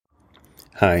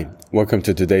Hi, welcome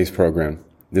to today's program.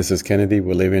 This is Kennedy.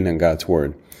 We're living in God's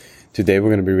Word. Today we're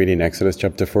going to be reading Exodus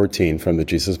chapter 14 from the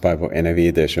Jesus Bible NIV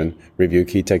edition, review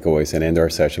key takeaways, and end our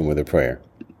session with a prayer.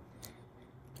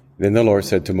 Then the Lord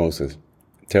said to Moses,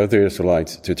 "Tell the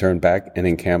Israelites to turn back and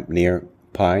encamp near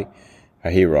Pi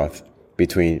Hahiroth,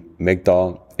 between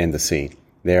Migdal and the sea.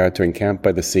 They are to encamp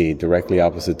by the sea, directly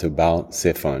opposite to Baal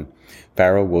Zephon.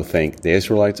 Pharaoh will think the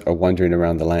Israelites are wandering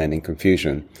around the land in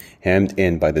confusion, hemmed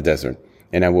in by the desert.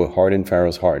 And I will harden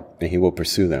Pharaoh's heart, and he will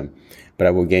pursue them. But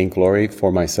I will gain glory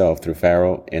for myself through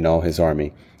Pharaoh and all his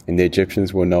army, and the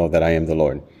Egyptians will know that I am the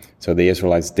Lord." So the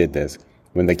Israelites did this.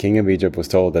 When the king of Egypt was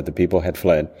told that the people had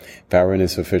fled, Pharaoh and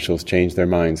his officials changed their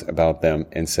minds about them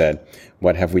and said,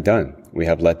 "What have we done? We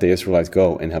have let the Israelites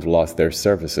go and have lost their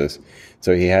services."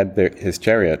 So he had his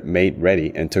chariot made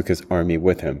ready and took his army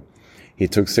with him. He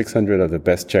took 600 of the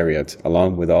best chariots,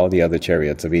 along with all the other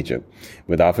chariots of Egypt,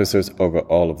 with officers over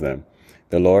all of them.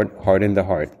 The Lord hardened the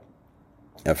heart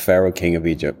of Pharaoh, king of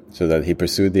Egypt, so that he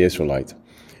pursued the Israelites,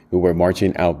 who were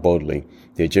marching out boldly.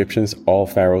 The Egyptians, all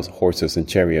Pharaoh's horses and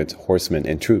chariots, horsemen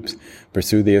and troops,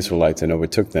 pursued the Israelites and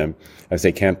overtook them as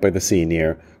they camped by the sea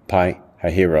near Pi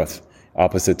Hahiroth,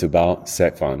 opposite to Baal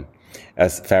Zephon.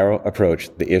 As Pharaoh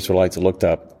approached, the Israelites looked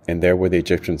up, and there were the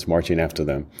Egyptians marching after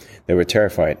them. They were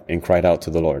terrified and cried out to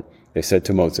the Lord. They said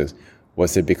to Moses,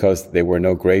 "Was it because there were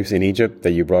no graves in Egypt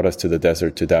that you brought us to the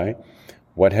desert to die?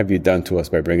 What have you done to us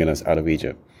by bringing us out of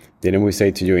Egypt? Didn't we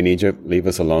say to you in Egypt, 'Leave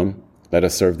us alone, let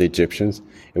us serve the Egyptians'?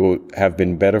 It would have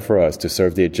been better for us to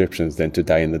serve the Egyptians than to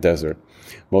die in the desert."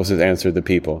 Moses answered the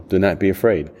people, "Do not be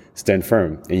afraid. Stand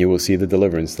firm, and you will see the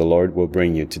deliverance the Lord will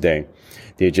bring you today.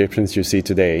 The Egyptians you see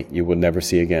today, you will never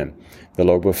see again. The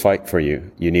Lord will fight for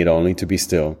you. You need only to be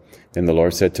still." Then the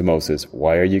Lord said to Moses,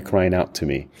 "Why are you crying out to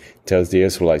me?" Tells the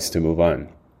Israelites to move on.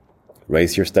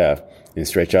 "Raise your staff and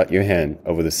stretch out your hand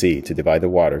over the sea to divide the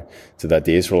water, so that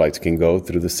the Israelites can go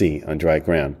through the sea on dry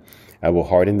ground. I will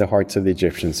harden the hearts of the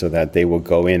Egyptians so that they will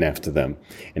go in after them,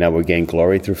 and I will gain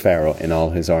glory through Pharaoh and all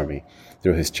his army,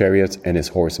 through his chariots and his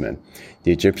horsemen.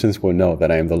 The Egyptians will know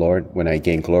that I am the Lord when I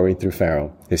gain glory through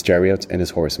Pharaoh, his chariots, and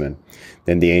his horsemen."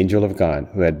 Then the angel of God,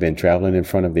 who had been traveling in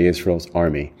front of the Israel's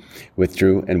army,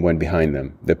 withdrew and went behind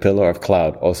them. The pillar of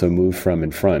cloud also moved from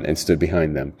in front and stood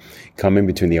behind them, coming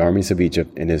between the armies of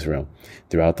Egypt and Israel.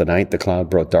 Throughout the night the cloud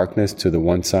brought darkness to the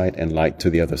one side and light to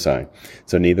the other side,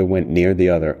 so neither went near the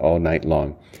other all night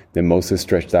long. Then Moses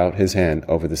stretched out his hand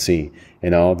over the sea,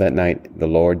 and all that night the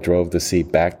Lord drove the sea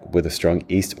back with a strong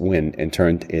east wind and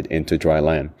turned it into dry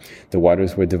land. The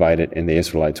waters were divided, and the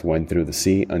Israelites went through the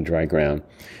sea on dry ground,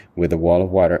 with a wall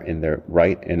of water in their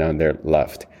right and on their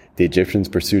left. The Egyptians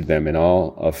pursued them, and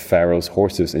all of Pharaoh's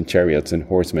horses and chariots and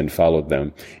horsemen followed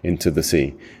them into the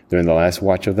sea. During the last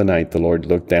watch of the night, the Lord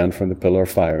looked down from the pillar of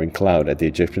fire and cloud at the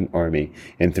Egyptian army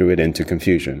and threw it into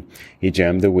confusion. He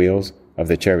jammed the wheels of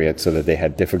the chariots so that they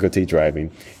had difficulty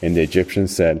driving, and the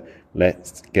Egyptians said,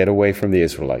 "Let's get away from the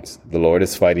Israelites. The Lord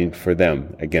is fighting for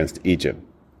them against Egypt."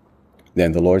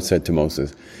 Then the Lord said to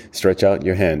Moses, "Stretch out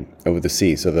your hand over the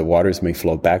sea so the waters may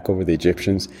flow back over the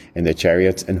Egyptians and their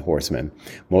chariots and horsemen."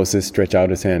 Moses stretched out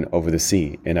his hand over the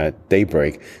sea, and at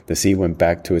daybreak the sea went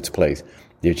back to its place.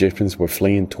 The Egyptians were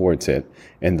fleeing towards it,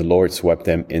 and the Lord swept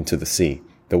them into the sea.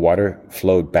 The water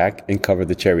flowed back and covered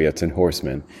the chariots and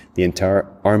horsemen, the entire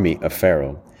army of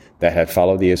Pharaoh that had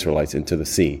followed the Israelites into the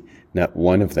sea. Not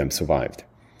one of them survived.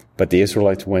 But the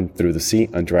Israelites went through the sea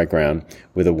on dry ground,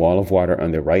 with a wall of water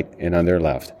on their right and on their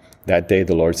left. That day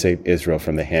the Lord saved Israel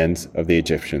from the hands of the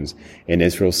Egyptians, and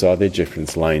Israel saw the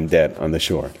Egyptians lying dead on the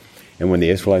shore. And when the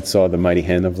Israelites saw the mighty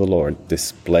hand of the Lord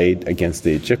displayed against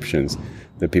the Egyptians,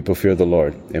 the people feared the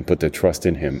Lord and put their trust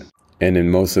in him and in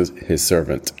Moses his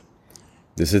servant.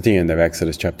 This is the end of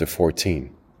Exodus chapter 14.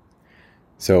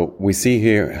 So we see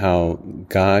here how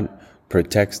God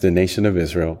protects the nation of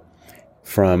Israel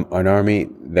from an army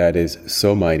that is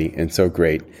so mighty and so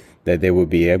great that they will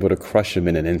be able to crush them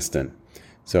in an instant.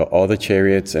 So all the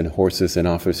chariots and horses and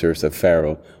officers of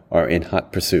Pharaoh are in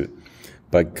hot pursuit.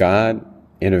 But God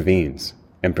intervenes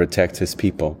and protects his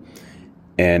people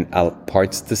and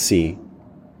parts the sea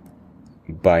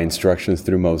by instructions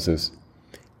through Moses.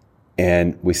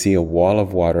 And we see a wall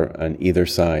of water on either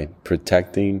side,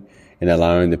 protecting and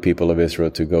allowing the people of Israel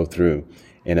to go through.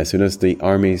 And as soon as the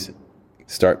armies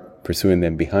start pursuing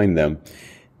them behind them,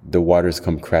 the waters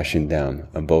come crashing down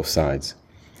on both sides,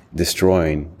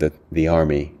 destroying the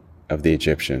army of the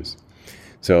Egyptians.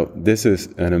 So this is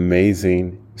an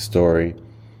amazing story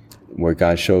where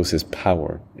God shows his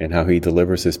power and how he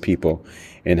delivers his people,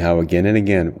 and how again and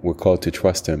again we're called to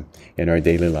trust him in our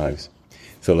daily lives.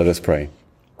 So let us pray.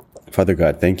 Father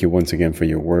God, thank you once again for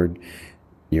your word.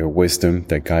 your wisdom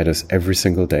that guide us every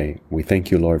single day. We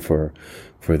thank you, Lord, for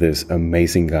this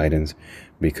amazing guidance,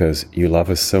 because you love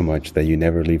us so much that you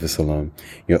never leave us alone.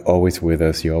 You're always with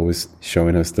us. You're always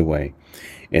showing us the way.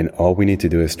 And all we need to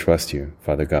do is trust you,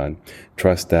 Father God.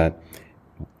 Trust that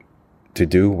to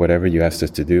do whatever you asked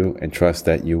us to do, and trust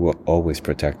that you will always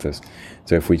protect us.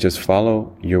 So if we just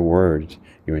follow your word,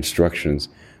 your instructions,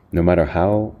 no matter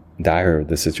how dire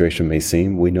the situation may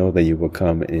seem, we know that you will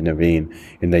come and intervene,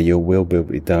 and that your will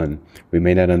be done. We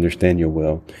may not understand your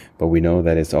will, but we know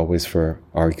that it's always for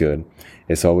our good.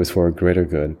 It's always for a greater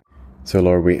good. So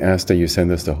Lord, we ask that you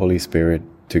send us the Holy Spirit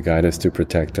to guide us, to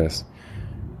protect us.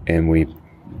 And we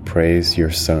praise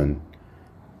your Son,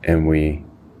 and we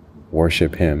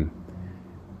worship him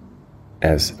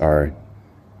as our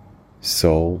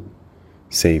sole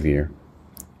Savior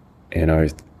and our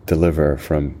deliverer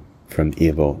from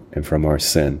evil and from our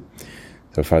sin.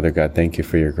 So Father God, thank you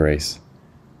for your grace.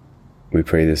 We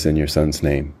pray this in your Son's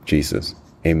name, Jesus.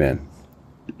 Amen.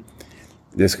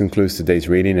 This concludes today's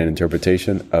reading and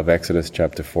interpretation of Exodus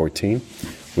chapter 14.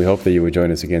 We hope that you will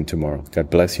join us again tomorrow. God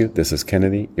bless you. This is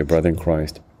Kennedy, your brother in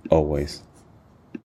Christ, always.